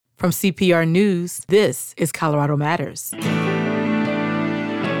From CPR News, this is Colorado Matters.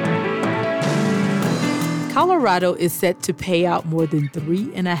 Colorado is set to pay out more than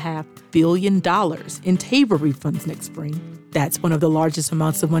 $3.5 billion in TABOR refunds next spring. That's one of the largest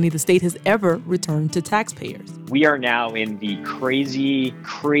amounts of money the state has ever returned to taxpayers. We are now in the crazy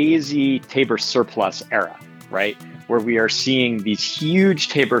TABOR surplus era, right? Where we are seeing these huge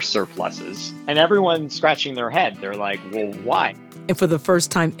TABOR surpluses and everyone's scratching their head. They're like, well, why? And for the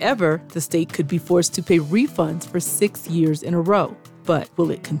first time ever, the state could be forced to pay refunds for 6 years in a row. But will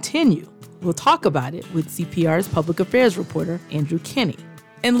it continue? We'll talk about it with CPR's public affairs reporter, Andrew Kinney.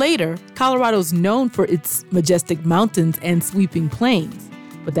 And later, Colorado's known for its majestic mountains and sweeping plains.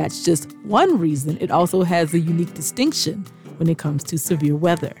 But that's just one reason it also has a unique distinction when it comes to severe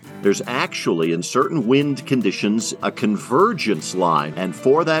weather. There's actually, in certain wind conditions, a convergence line. And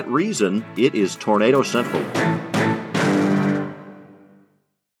for that reason, it is Tornado Central.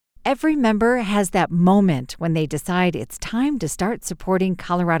 Every member has that moment when they decide it's time to start supporting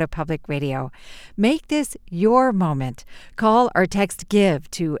Colorado Public Radio. Make this your moment. Call or text GIVE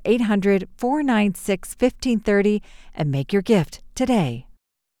to 800-496-1530 and make your gift today.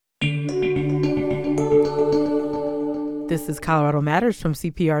 This is Colorado Matters from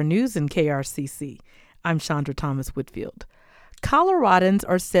CPR News and KRCC. I'm Chandra Thomas Whitfield. Coloradans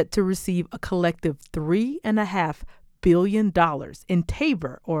are set to receive a collective $3.5 billion in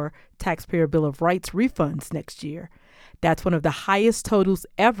TABOR, or Taxpayer Bill of Rights, refunds next year. That's one of the highest totals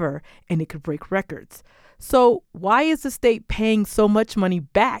ever, and it could break records. So why is the state paying so much money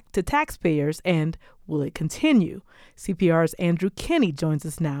back to taxpayers, and will it continue? CPR's Andrew Kinney joins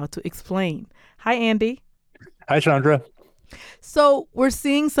us now to explain. Hi, Andy. Hi, Chandra. So we're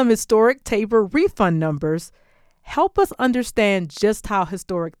seeing some historic TABOR refund numbers. Help us understand just how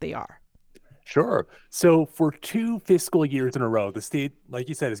historic they are. Sure. So for 2 fiscal years in a row, the state, like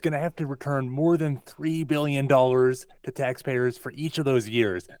you said, is going to have to return more than $3 billion to taxpayers for each of those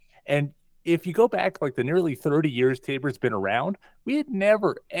years. And if you go back like the nearly 30 years Tabor's been around, we had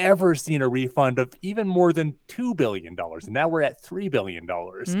never, ever seen a refund of even more than $2 billion. And now we're at $3 billion.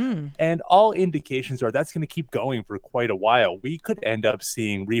 And all indications are that's going to keep going for quite a while. We could end up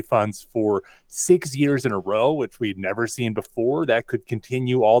seeing refunds for 6 years in a row, which we'd never seen before. That could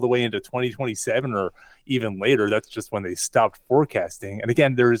continue all the way into 2027 or even later. That's just when they stopped forecasting. And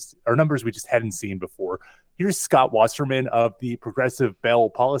again, there's our numbers we just hadn't seen before. Here's Scott Wasserman of the Progressive Bell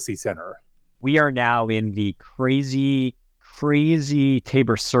Policy Center. We are now in the crazy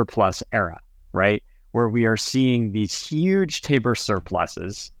TABOR surplus era, right? Where we are seeing these huge TABOR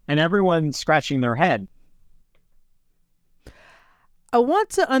surpluses and everyone's scratching their head. I want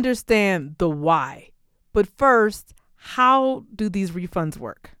to understand the why, but first, how do these refunds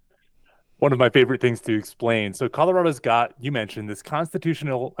work? One of my favorite things to explain. So Colorado's got, you mentioned, this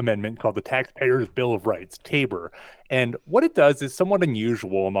constitutional amendment called the Taxpayers Bill of Rights, TABOR. And what it does is somewhat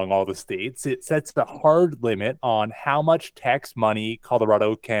unusual among all the states. It sets a hard limit on how much tax money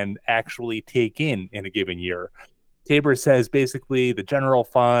Colorado can actually take in a given year. TABOR says basically the general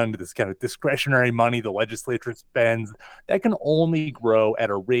fund, this kind of discretionary money the legislature spends, that can only grow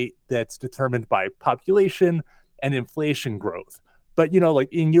at a rate that's determined by population and inflation growth. But,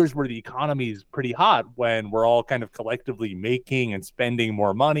 like in years where the economy is pretty hot, when we're all kind of collectively making and spending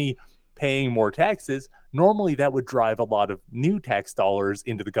more money, paying more taxes, normally that would drive a lot of new tax dollars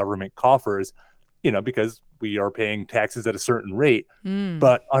into the government coffers, because we are paying taxes at a certain rate.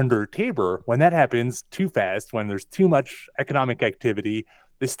 But under TABOR, when that happens too fast, when there's too much economic activity,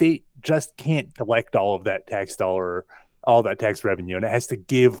 the state just can't collect all of that tax dollar, all that tax revenue, and it has to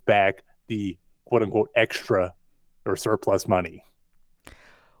give back the quote unquote extra or surplus money.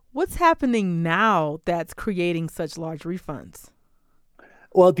 What's happening now that's creating such large refunds?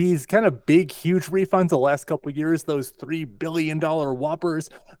 Well, these kind of big, huge refunds the last couple of years, those $3 billion whoppers,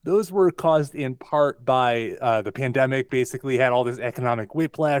 those were caused in part by the pandemic. Basically had all this economic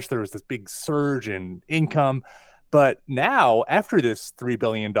whiplash. There was this big surge in income. But now, after this $3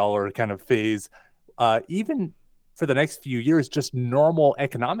 billion kind of phase, even for the next few years, just normal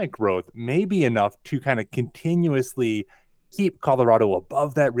economic growth may be enough to kind of continuously keep Colorado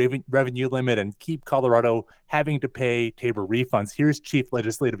above that revenue limit and keep Colorado having to pay TABOR refunds. Here's Chief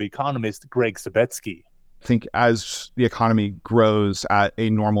Legislative Economist Greg Sabetsky. I think as the economy grows at a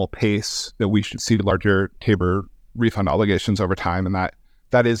normal pace, that we should see larger TABOR refund obligations over time, and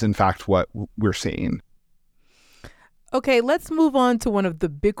that is in fact what we're seeing. Okay, let's move on to one of the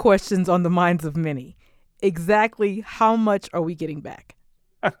big questions on the minds of many. Exactly how much are we getting back?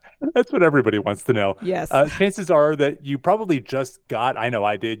 That's what everybody wants to know. Yes. Chances are that you probably just got, I know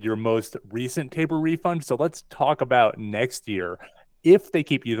I did, your most recent TABOR refund. So let's talk about next year. if they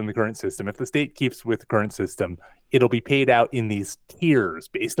keep using the current system, if the state keeps with the current system, it'll be paid out in these tiers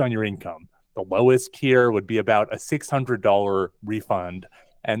based on your income. The lowest tier would be about a $600 refund,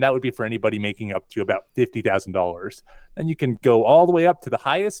 and that would be for anybody making up to about $50,000. Then you can go all the way up to the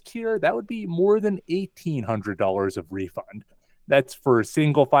highest tier. That would be more than $1,800 of refund. That's for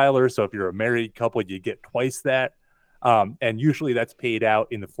single filers. So if you're a married couple, you get twice that. And usually that's paid out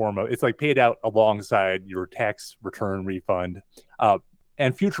in the form of, it's like paid out alongside your tax return refund.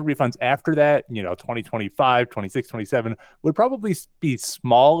 And future refunds after that, 2025, 26, 27 would probably be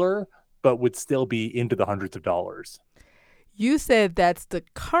smaller, but would still be into the hundreds of dollars. You said that's the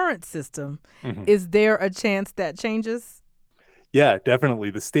current system. Mm-hmm. Is there a chance that changes? Yeah,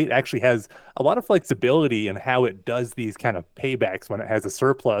 definitely. The state actually has a lot of flexibility in how it does these kind of paybacks when it has a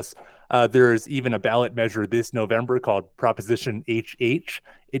surplus. There's even a ballot measure this November called Proposition HH.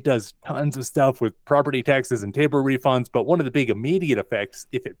 It does tons of stuff with property taxes and TABOR refunds, but one of the big immediate effects,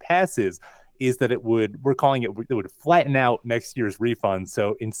 if it passes, is that it would flatten out next year's refunds.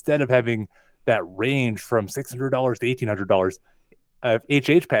 So instead of having that range from $600 to $1,800,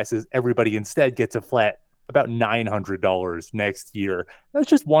 if HH passes, everybody instead gets a flat about $900 next year. That's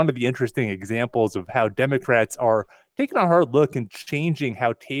just one of the interesting examples of how Democrats are taking a hard look and changing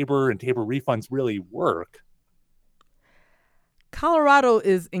how TABOR and TABOR refunds really work. Colorado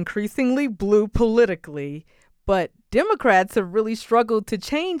is increasingly blue politically, but Democrats have really struggled to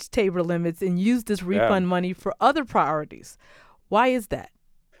change TABOR limits and use this refund money for other priorities. Why is that?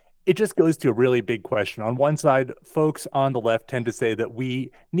 It just goes to a really big question. On one side, folks on the left tend to say that we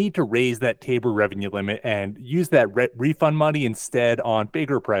need to raise that TABOR revenue limit and use that refund money instead on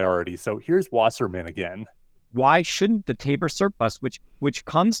bigger priorities. So here's Wasserman again. Why shouldn't the TABOR surplus, which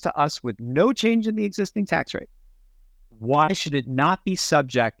comes to us with no change in the existing tax rate, why should it not be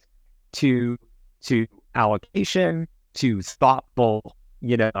subject to allocation, to thoughtful,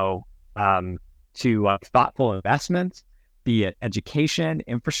 thoughtful investments, be it education,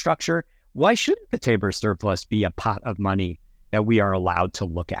 infrastructure? Why shouldn't the TABOR surplus be a pot of money that we are allowed to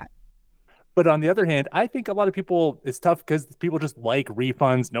look at? But on the other hand, I think a lot of people, it's tough because people just like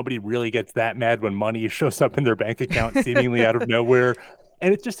refunds. Nobody really gets that mad when money shows up in their bank account seemingly out of nowhere.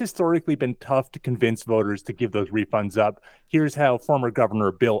 And it's just historically been tough to convince voters to give those refunds up. Here's how former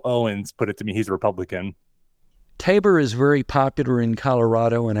Governor Bill Owens put it to me. He's a Republican. TABOR is very popular in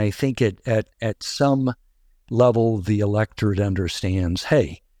Colorado, and I think at some level the electorate understands,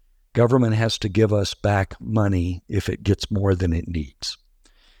 hey, government has to give us back money if it gets more than it needs.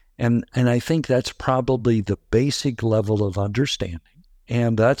 And I think that's probably the basic level of understanding.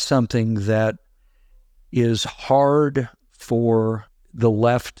 And that's something that is hard for the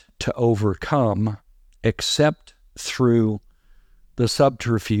left to overcome, except through the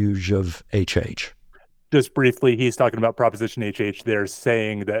subterfuge of HH. Just briefly, he's talking about Proposition HH there,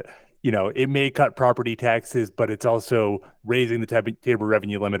 saying that it may cut property taxes, but it's also raising the TABOR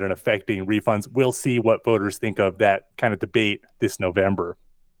revenue limit and affecting refunds. We'll see what voters think of that kind of debate this November.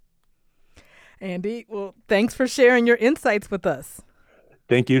 Andy, well, thanks for sharing your insights with us.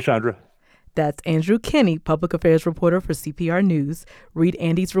 Thank you, Chandra. That's Andrew Kinney, public affairs reporter for CPR News. Read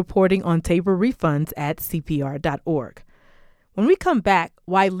Andy's reporting on TABOR refunds at cpr.org. When we come back,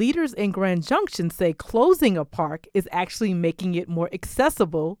 why leaders in Grand Junction say closing a park is actually making it more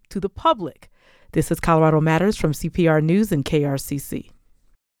accessible to the public. This is Colorado Matters from CPR News and KRCC.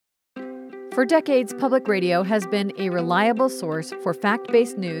 For decades, public radio has been a reliable source for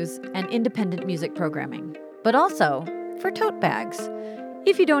fact-based news and independent music programming, but also for tote bags.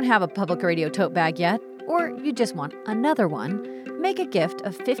 If you don't have a public radio tote bag yet, or you just want another one, make a gift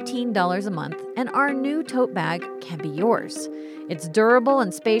of $15 a month and our new tote bag can be yours. It's durable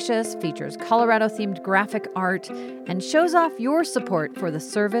and spacious, features Colorado-themed graphic art, and shows off your support for the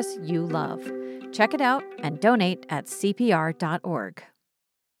service you love. Check it out and donate at cpr.org.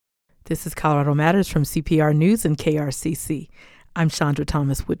 This is Colorado Matters from CPR News and KRCC. I'm Chandra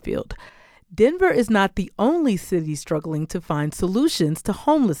Thomas Whitfield. Denver is not the only city struggling to find solutions to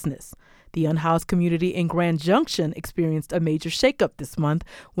homelessness. The unhoused community in Grand Junction experienced a major shakeup this month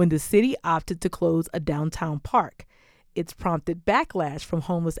when the city opted to close a downtown park. It's prompted backlash from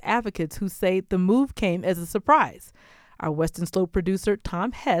homeless advocates who say the move came as a surprise. Our Western Slope producer,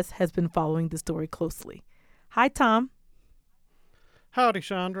 Tom Hess, has been following the story closely. Hi, Tom. Howdy,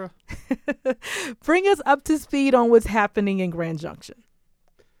 Chandra. Bring us up to speed on what's happening in Grand Junction.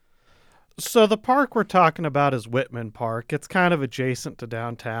 So the park we're talking about is Whitman Park. It's kind of adjacent to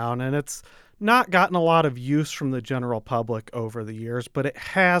downtown, and it's not gotten a lot of use from the general public over the years, but it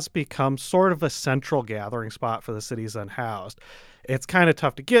has become sort of a central gathering spot for the city's unhoused. It's kind of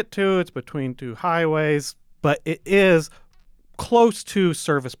tough to get to. It's between two highways, but it is close to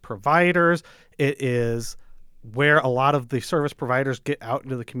service providers. It is where a lot of the service providers get out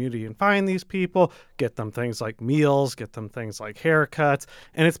into the community and find these people, get them things like meals, get them things like haircuts.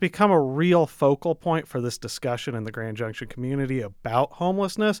 And it's become a real focal point for this discussion in the Grand Junction community about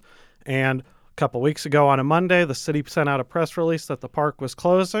homelessness. And a couple weeks ago on a Monday, the city sent out a press release that the park was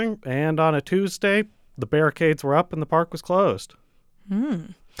closing. And on a Tuesday, the barricades were up and the park was closed.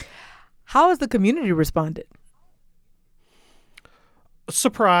 How has the community responded?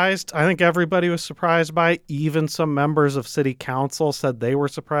 Surprised. I think everybody was surprised by it. Even some members of city council said they were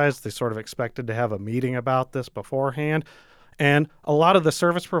surprised. They sort of expected to have a meeting about this beforehand. And a lot of the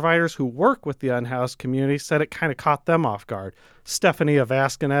service providers who work with the unhoused community said it kind of caught them off guard. Stefania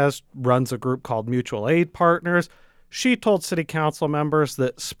Vasquez runs a group called Mutual Aid Partners. She told city council members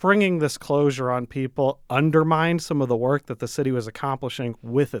that springing this closure on people undermined some of the work that the city was accomplishing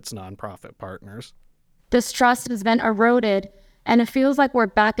with its nonprofit partners. This trust has been eroded, and it feels like we're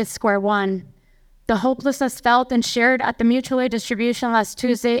back at square one. The hopelessness felt and shared at the mutual aid distribution last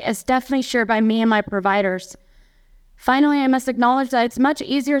Tuesday is definitely shared by me and my providers. Finally, I must acknowledge that it's much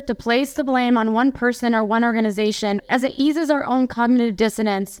easier to place the blame on one person or one organization, as it eases our own cognitive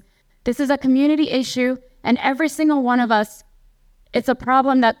dissonance. This is a community issue, and every single one of us, it's a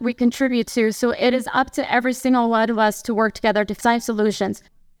problem that we contribute to, so it is up to every single one of us to work together to find solutions.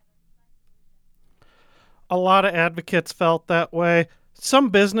 A lot of advocates felt that way. Some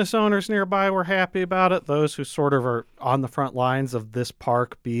business owners nearby were happy about it, those who sort of are on the front lines of this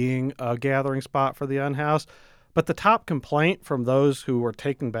park being a gathering spot for the unhoused. But the top complaint from those who were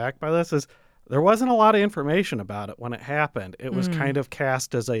taken back by this is there wasn't a lot of information about it when it happened. It was kind of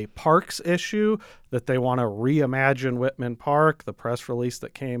cast as a parks issue, that they want to reimagine Whitman Park. The press release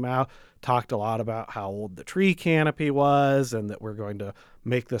that came out talked a lot about how old the tree canopy was and that we're going to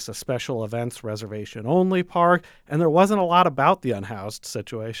make this a special events reservation only park. And there wasn't a lot about the unhoused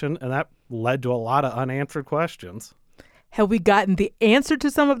situation, and that led to a lot of unanswered questions. Have we gotten the answer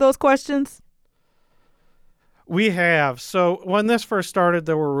to some of those questions? We have. So when this first started,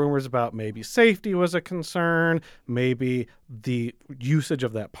 there were rumors about maybe safety was a concern, maybe the usage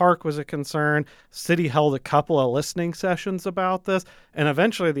of that park was a concern. City held a couple of listening sessions about this, and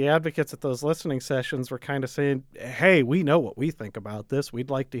eventually the advocates at those listening sessions were kind of saying, hey, we know what we think about this. We'd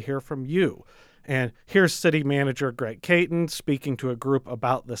like to hear from you. And here's City Manager Greg Caton speaking to a group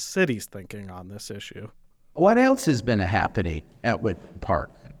about the city's thinking on this issue. What else has been happening at Whitman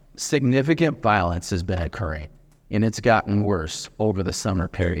Park? Significant violence has been occurring, and it's gotten worse over the summer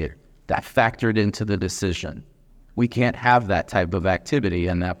period. That factored into the decision. We can't have that type of activity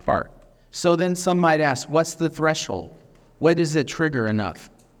in that park. So then some might ask, what's the threshold? What does it trigger enough?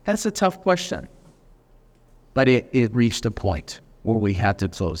 That's a tough question. But it reached a point where we had to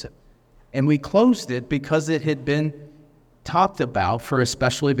close it. And we closed it because it had been talked about for a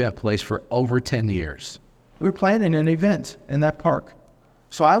special event place for over 10 years. We were planning an event in that park.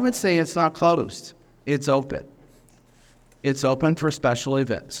 So I would say it's not closed. It's open. It's open for special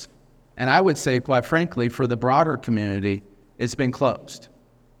events. And I would say, quite frankly, for the broader community, it's been closed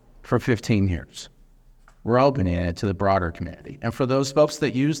for 15 years. We're opening it to the broader community. And for those folks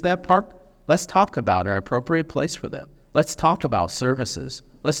that use that park, let's talk about an appropriate place for them. Let's talk about services.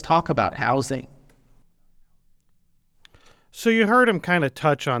 Let's talk about housing. So you heard him kind of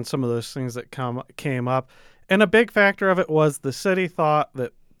touch on some of those things that came up. And a big factor of it was the city thought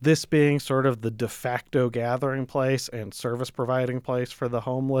that this being sort of the de facto gathering place and service providing place for the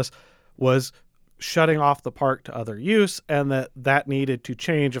homeless was shutting off the park to other use, and that needed to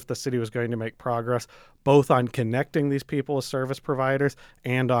change if the city was going to make progress, both on connecting these people with service providers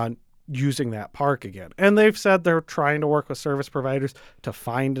and on using that park again. And they've said they're trying to work with service providers to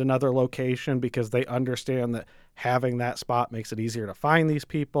find another location because they understand that having that spot makes it easier to find these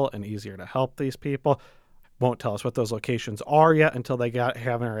people and easier to help these people. Won't tell us what those locations are yet until they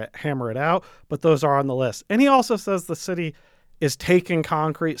hammer it out, but those are on the list. And he also says the city is taking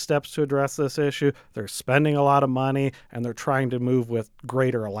concrete steps to address this issue. They're spending a lot of money, and they're trying to move with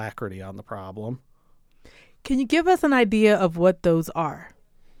greater alacrity on the problem. Can you give us an idea of what those are?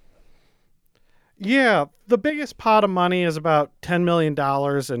 Yeah, the biggest pot of money is about $10 million in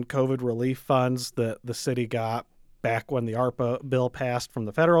COVID relief funds that the city got back when the ARPA bill passed from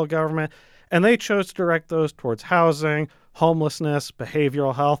the federal government. And they chose to direct those towards housing, homelessness,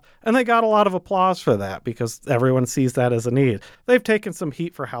 behavioral health, and they got a lot of applause for that because everyone sees that as a need. They've taken some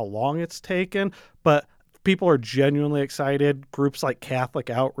heat for how long it's taken, but people are genuinely excited. Groups like Catholic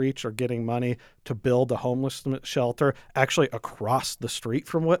Outreach are getting money to build a homelessness shelter actually across the street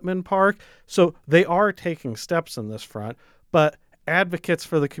from Whitman Park. So they are taking steps in this front, but advocates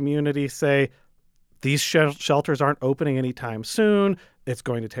for the community say These shelters aren't opening anytime soon. It's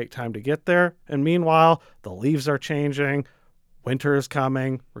going to take time to get there. And meanwhile, the leaves are changing. Winter is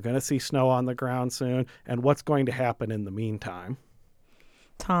coming. We're going to see snow on the ground soon. And what's going to happen in the meantime?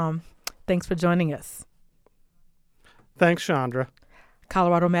 Tom, thanks for joining us. Thanks, Chandra.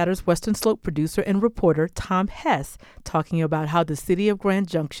 Colorado Matters Western Slope producer and reporter Tom Hess talking about how the city of Grand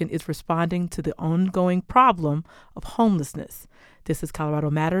Junction is responding to the ongoing problem of homelessness. This is Colorado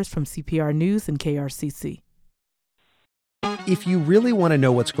Matters from CPR News and KRCC. If you really want to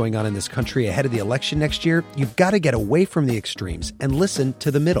know what's going on in this country ahead of the election next year, you've got to get away from the extremes and listen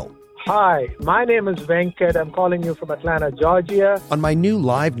to the middle. Hi, my name is Venkat. I'm calling you from Atlanta, Georgia. On my new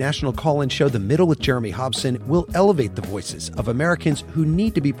live national call-in show, The Middle with Jeremy Hobson, we'll elevate the voices of Americans who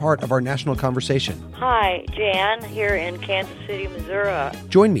need to be part of our national conversation. Hi, Jan here in Kansas City, Missouri.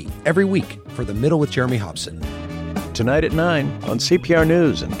 Join me every week for The Middle with Jeremy Hobson. Tonight at 9 on CPR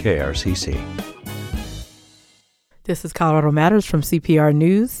News and KRCC. This is Colorado Matters from CPR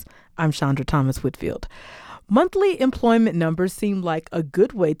News. I'm Chandra Thomas Whitfield. Monthly employment numbers seem like a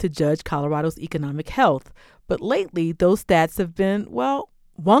good way to judge Colorado's economic health, but lately those stats have been,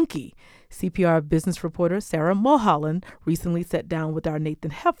 wonky. CPR business reporter Sarah Mulholland recently sat down with our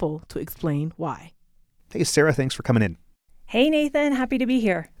Nathan Heffel to explain why. Hey, Sarah, thanks for coming in. Hey, Nathan. Happy to be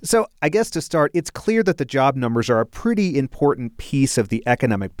here. So I guess to start, it's clear that the job numbers are a pretty important piece of the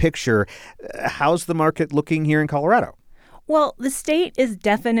economic picture. How's the market looking here in Colorado? Well, the state is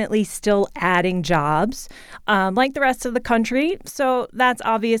definitely still adding jobs, like the rest of the country. So that's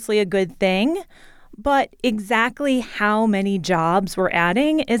obviously a good thing. But exactly how many jobs we're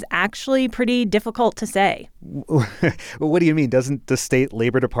adding is actually pretty difficult to say. What do you mean? Doesn't the state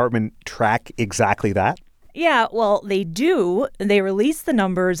labor department track exactly that? Yeah, well, they do. They release the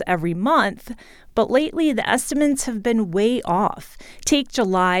numbers every month. But lately, the estimates have been way off. Take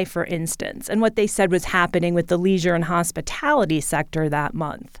July, for instance, and what they said was happening with the leisure and hospitality sector that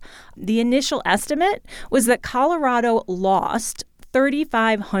month. The initial estimate was that Colorado lost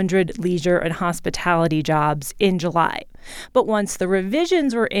 3,500 leisure and hospitality jobs in July. But once the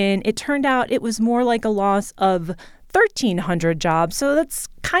revisions were in, it turned out it was more like a loss of 1,300 jobs. So that's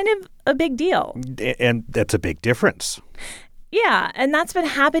kind of a big deal. And that's a big difference. Yeah, and that's been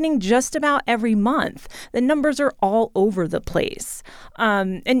happening just about every month. The numbers are all over the place.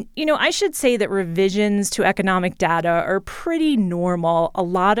 I should say that revisions to economic data are pretty normal. A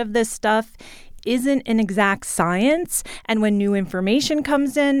lot of this stuff isn't an exact science, and when new information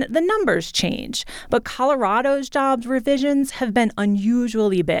comes in, the numbers change. But Colorado's jobs revisions have been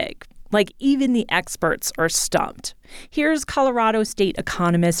unusually big. Like, even the experts are stumped. Here's Colorado State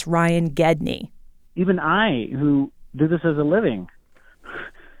economist Ryan Gedney. Even I, who do this as a living,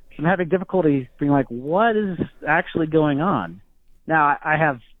 I'm having difficulty being like, what is actually going on? Now, I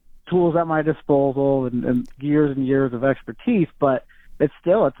have tools at my disposal and years of expertise, but it's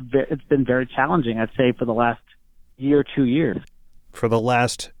been very challenging, I'd say, for the last year, 2 years. For the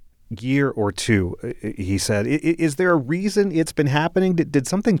last year or two, he said. Is there a reason it's been happening? Did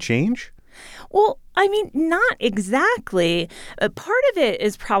something change? Well, I mean, not exactly. Part of it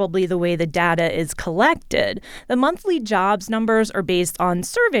is probably the way the data is collected. The monthly jobs numbers are based on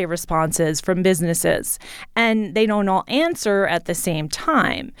survey responses from businesses, and they don't all answer at the same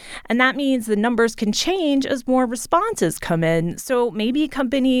time. And that means the numbers can change as more responses come in. So maybe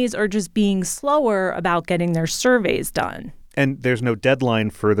companies are just being slower about getting their surveys done. And there's no deadline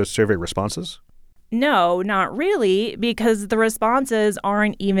for the survey responses? No, not really, because the responses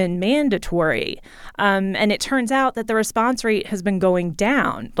aren't even mandatory. And it turns out that the response rate has been going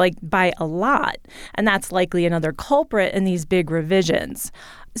down, like by a lot. And that's likely another culprit in these big revisions.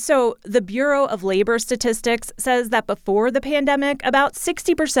 So the Bureau of Labor Statistics says that before the pandemic, about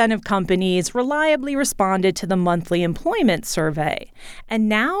 60% of companies reliably responded to the monthly employment survey. And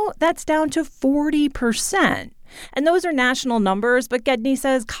now that's down to 40%. And those are national numbers, but Gedney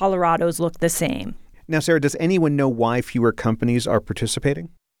says Colorado's look the same. Now, Sarah, does anyone know why fewer companies are participating?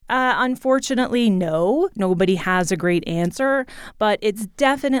 Unfortunately, no. Nobody has a great answer, but it's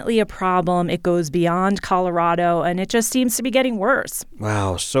definitely a problem. It goes beyond Colorado, and it just seems to be getting worse.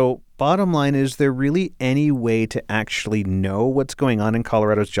 Wow. So bottom line, is there really any way to actually know what's going on in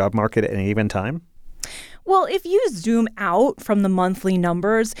Colorado's job market at any given time? Well, if you zoom out from the monthly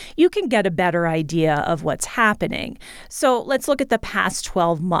numbers, you can get a better idea of what's happening. So let's look at the past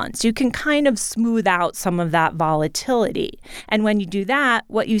 12 months. You can kind of smooth out some of that volatility. And when you do that,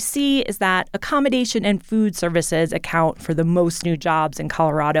 what you see is that accommodation and food services account for the most new jobs in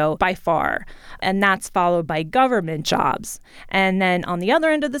Colorado by far. And that's followed by government jobs. And then on the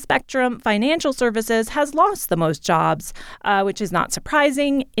other end of the spectrum, financial services has lost the most jobs, which is not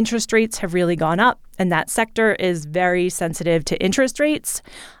surprising. Interest rates have really gone up. and that sector is very sensitive to interest rates.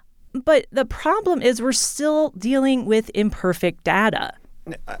 But the problem is we're still dealing with imperfect data.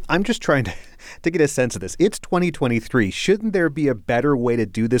 I'm just trying to get a sense of this. It's 2023. Shouldn't there be a better way to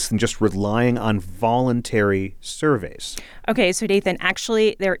do this than just relying on voluntary surveys? Okay, so Nathan,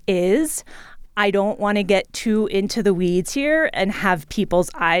 actually there is. I don't want to get too into the weeds here and have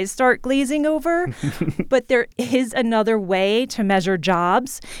people's eyes start glazing over, but there is another way to measure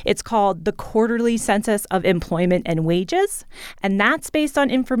jobs. It's called the Quarterly Census of Employment and Wages, and that's based on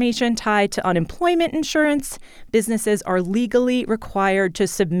information tied to unemployment insurance. Businesses are legally required to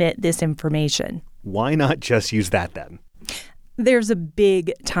submit this information. Why not just use that then? There's a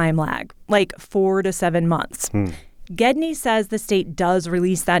big time lag, like 4 to 7 months. Gedney says the state does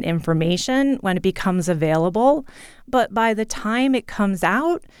release that information when it becomes available, but by the time it comes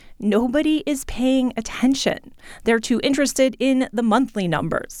out, nobody is paying attention. They're too interested in the monthly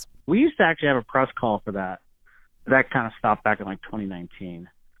numbers. We used to actually have a press call for that. That kind of stopped back in like 2019.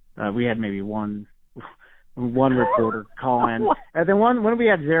 We had maybe one reporter call in. And then when we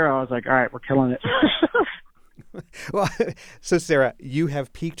had zero, I was like, all right, we're killing it. Well, so Sarah, you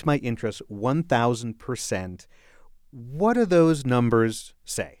have piqued my interest 1,000%. What do those numbers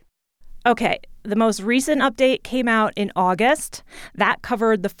say? Okay, the most recent update came out in August. That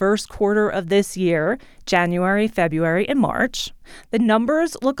covered the first quarter of this year, January, February, and March. The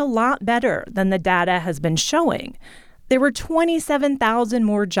numbers look a lot better than the data has been showing. There were 27,000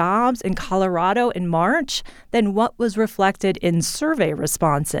 more jobs in Colorado in March than what was reflected in survey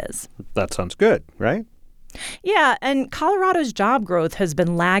responses. That sounds good, right? Yeah, and Colorado's job growth has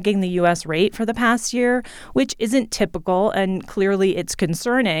been lagging the U.S. rate for the past year, which isn't typical, and clearly it's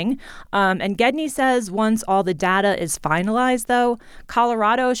concerning. And Gedney says once all the data is finalized, though,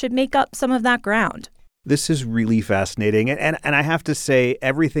 Colorado should make up some of that ground. This is really fascinating. And I have to say,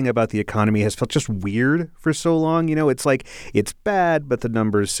 everything about the economy has felt just weird for so long. You know, it's like it's bad, but the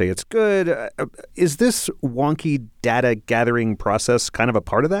numbers say it's good. Is this wonky data gathering process kind of a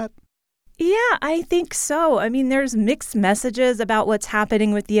part of that? Yeah, I think so. I mean, there's mixed messages about what's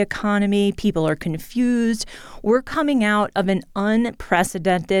happening with the economy. People are confused. We're coming out of an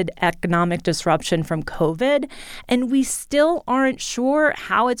unprecedented economic disruption from COVID, and we still aren't sure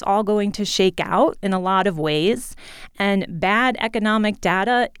how it's all going to shake out in a lot of ways. And bad economic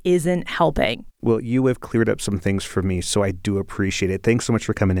data isn't helping. Well, you have cleared up some things for me, so I do appreciate it. Thanks so much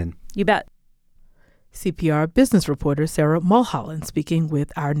for coming in. You bet. CPR business reporter Sarah Mulholland speaking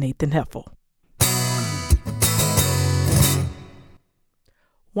with our Nathan Heffel.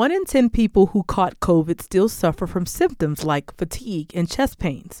 1 in 10 people who caught COVID still suffer from symptoms like fatigue and chest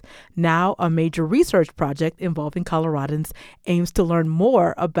pains. Now, a major research project involving Coloradans aims to learn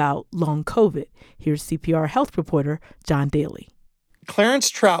more about long COVID. Here's CPR health reporter John Daly. Clarence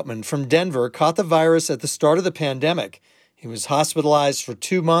Troutman from Denver caught the virus at the start of the pandemic. He was hospitalized for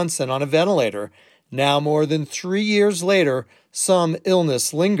 2 months and on a ventilator. Now, more than 3 years later, some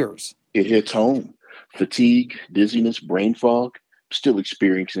illness lingers. It hits home. Fatigue, dizziness, brain fog. Still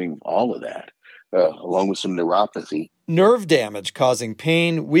experiencing all of that, along with some neuropathy. Nerve damage causing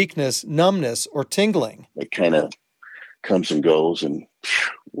pain, weakness, numbness, or tingling. It kind of comes and goes, and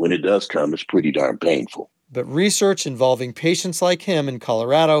when it does come, it's pretty darn painful. But research involving patients like him in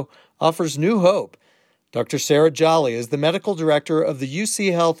Colorado offers new hope. Dr. Sarah Jolly is the medical director of the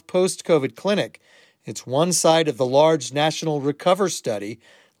UC Health Post-COVID Clinic. It's one side of the large national RECOVER study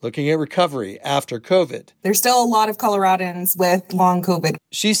looking at recovery after COVID. There's still a lot of Coloradans with long COVID.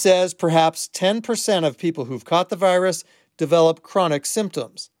 She says perhaps 10% of people who've caught the virus develop chronic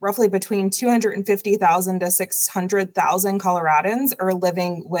symptoms. Roughly between 250,000 to 600,000 Coloradans are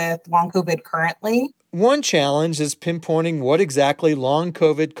living with long COVID currently. One challenge is pinpointing what exactly long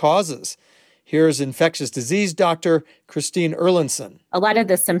COVID causes. Here's infectious disease doctor Christine Erlinson. A lot of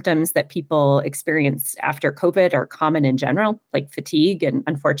the symptoms that people experience after COVID are common in general, like fatigue. And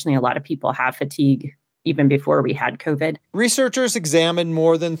unfortunately, a lot of people have fatigue even before we had COVID. Researchers examined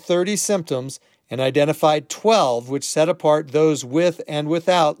more than 30 symptoms and identified 12 which set apart those with and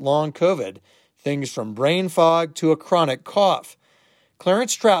without long COVID, things from brain fog to a chronic cough.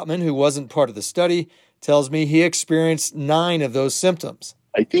 Clarence Troutman, who wasn't part of the study, tells me he experienced 9 of those symptoms.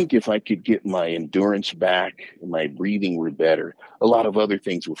 I think if I could get my endurance back and my breathing were better, a lot of other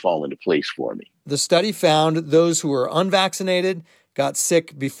things would fall into place for me. The study found those who were unvaccinated, got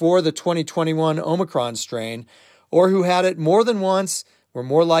sick before the 2021 Omicron strain, or who had it more than once were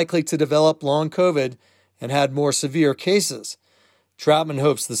more likely to develop long COVID and had more severe cases. Troutman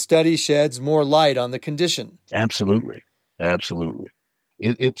hopes the study sheds more light on the condition. Absolutely. Absolutely.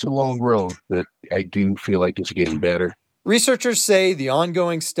 It's a long road, but I do feel like it's getting better. Researchers say the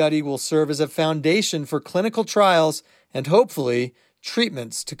ongoing study will serve as a foundation for clinical trials and hopefully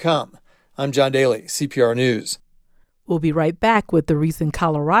treatments to come. I'm John Daly, CPR News. We'll be right back with the reason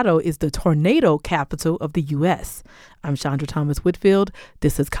Colorado is the tornado capital of the U.S. I'm Chandra Thomas Whitfield.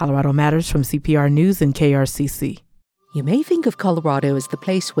 This is Colorado Matters from CPR News and KRCC. You may think of Colorado as the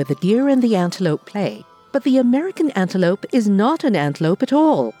place where the deer and the antelope play, but the American antelope is not an antelope at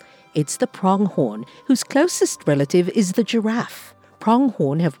all. It's the pronghorn, whose closest relative is the giraffe.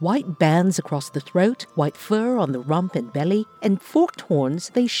 Pronghorn have white bands across the throat, white fur on the rump and belly, and forked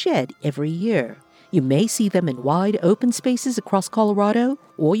horns they shed every year. You may see them in wide open spaces across Colorado,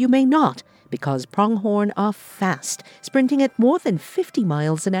 or you may not, because pronghorn are fast, sprinting at more than 50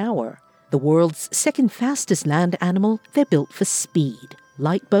 miles an hour. The world's second fastest land animal, they're built for speed.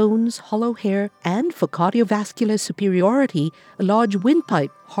 Light bones, hollow hair, and for cardiovascular superiority, a large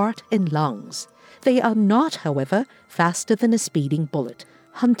windpipe, heart, and lungs. They are not, however, faster than a speeding bullet.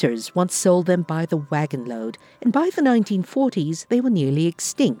 Hunters once sold them by the wagon load, and by the 1940s they were nearly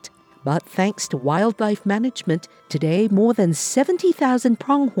extinct. But thanks to wildlife management, today more than 70,000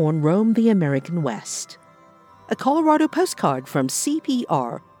 pronghorn roam the American West. A Colorado postcard from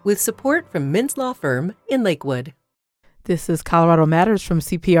CPR with support from Mintz Law Firm in Lakewood. This is Colorado Matters from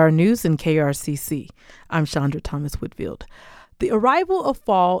CPR News and KRCC. I'm Chandra Thomas Whitfield. The arrival of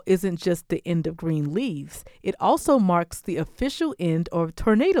fall isn't just the end of green leaves. It also marks the official end of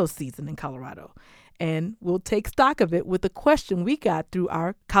tornado season in Colorado. And we'll take stock of it with a question we got through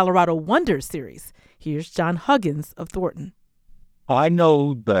our Colorado Wonders series. Here's John Huggins of Thornton. I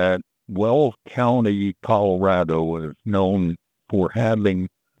know that Weld County, Colorado is known for having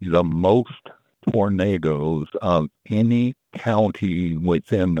the most tornadoes of any county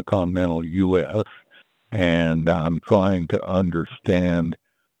within the continental U.S., and I'm trying to understand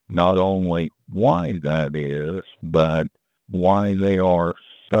not only why that is, but why they are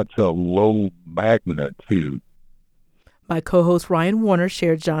such a low magnitude. My co-host Ryan Warner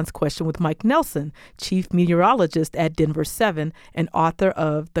shared John's question with Mike Nelson, chief meteorologist at Denver 7 and author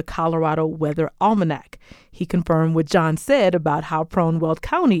of the Colorado Weather Almanac. He confirmed what John said about how prone Weld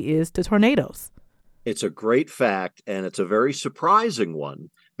County is to tornadoes. It's a great fact, and it's a very surprising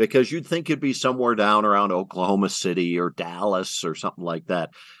one, because you'd think it'd be somewhere down around Oklahoma City or Dallas or something like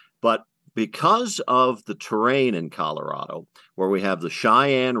that. But because of the terrain in Colorado, where we have the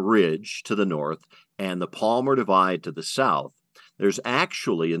Cheyenne Ridge to the north and the Palmer Divide to the south, there's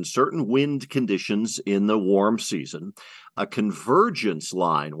actually, in certain wind conditions in the warm season, a convergence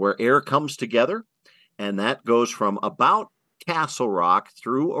line where air comes together, and that goes from about Castle Rock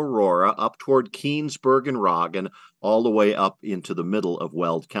through Aurora up toward Keensburg and Roggen, all the way up into the middle of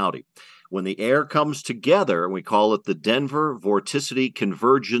Weld County. When the air comes together, we call it the Denver Vorticity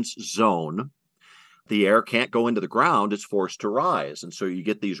Convergence Zone. The air can't go into the ground, it's forced to rise. And so you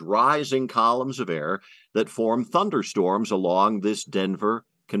get these rising columns of air that form thunderstorms along this Denver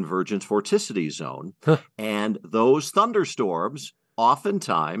Convergence Vorticity Zone. And those thunderstorms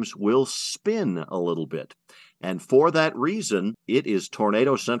oftentimes will spin a little bit. And for that reason, it is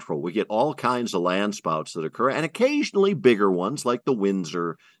tornado central. We get all kinds of landspouts that occur, and occasionally bigger ones like the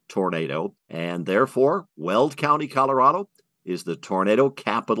Windsor tornado. And therefore, Weld County, Colorado, is the tornado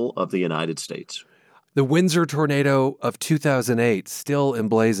capital of the United States. The Windsor tornado of 2008 still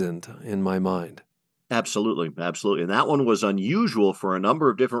emblazoned in my mind. Absolutely, absolutely. And that one was unusual for a number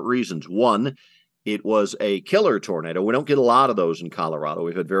of different reasons. One, it was a killer tornado. We don't get a lot of those in Colorado.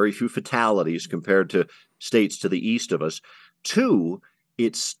 We've had very few fatalities compared to states to the east of us. Two,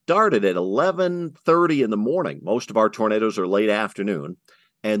 it started at 11:30 in the morning. Most of our tornadoes are late afternoon.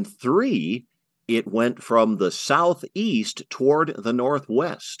 And three, it went from the southeast toward the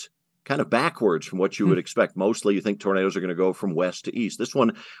northwest, kind of backwards from what you would expect. Mostly you think tornadoes are going to go from west to east. This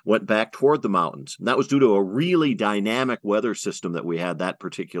one went back toward the mountains. And that was due to a really dynamic weather system that we had that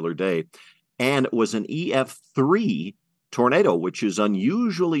particular day. And it was an EF3 tornado, which is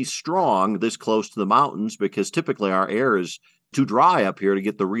unusually strong this close to the mountains because typically our air is too dry up here to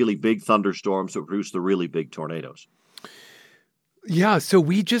get the really big thunderstorms that produce the really big tornadoes. Yeah, so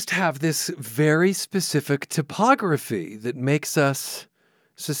we just have this very specific topography that makes us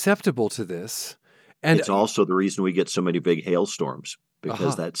susceptible to this. And it's also the reason we get so many big hailstorms,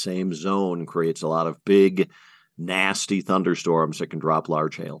 because that same zone creates a lot of big, nasty thunderstorms that can drop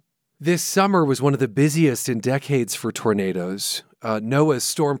large hail. This summer was one of the busiest in decades for tornadoes. NOAA's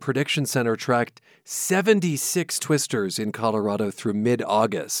Storm Prediction Center tracked 76 twisters in Colorado through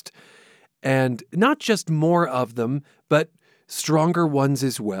mid-August. And not just more of them, but stronger ones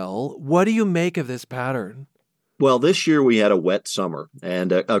as well. What do you make of this pattern? Well, this year we had a wet summer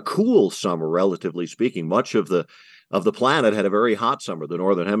and a cool summer, relatively speaking. Much of the of the planet had a very hot summer, the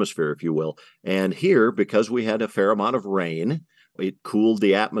northern hemisphere, if you will. And here, because we had a fair amount of rain, it cooled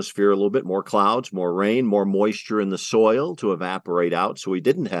the atmosphere a little bit, more clouds, more rain, more moisture in the soil to evaporate out. So we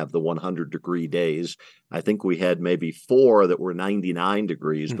didn't have the 100-degree days. I think we had maybe 4 that were 99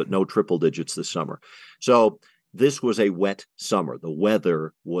 degrees, but no triple digits this summer. So this was a wet summer. The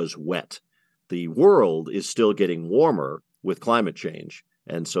weather was wet. The world is still getting warmer with climate change.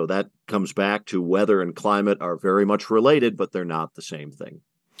 And so that comes back to weather and climate are very much related, but they're not the same thing.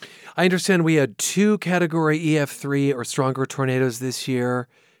 I understand we had 2 Category EF3 or stronger tornadoes this year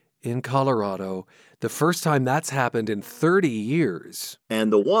in Colorado. The first time that's happened in 30 years.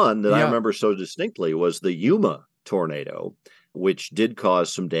 And the one that I remember so distinctly was the Yuma tornado, which did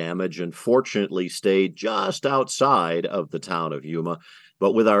cause some damage and fortunately stayed just outside of the town of Yuma.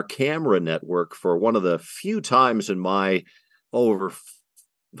 But with our camera network, for one of the few times in my over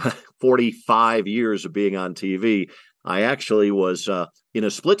 45 years of being on TV, I actually was in a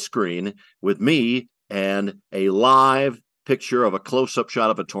split screen with me and a live picture of a close-up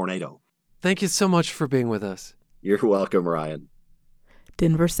shot of a tornado. Thank you so much for being with us. You're welcome, Ryan.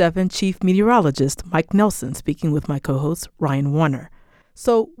 Denver 7 Chief Meteorologist Mike Nelson speaking with my co-host Ryan Warner.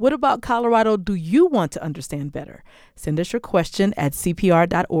 So what about Colorado do you want to understand better? Send us your question at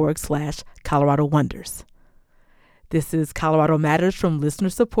cpr.org/Colorado Wonders. This is Colorado Matters from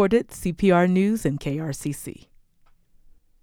listener-supported CPR News and KRCC.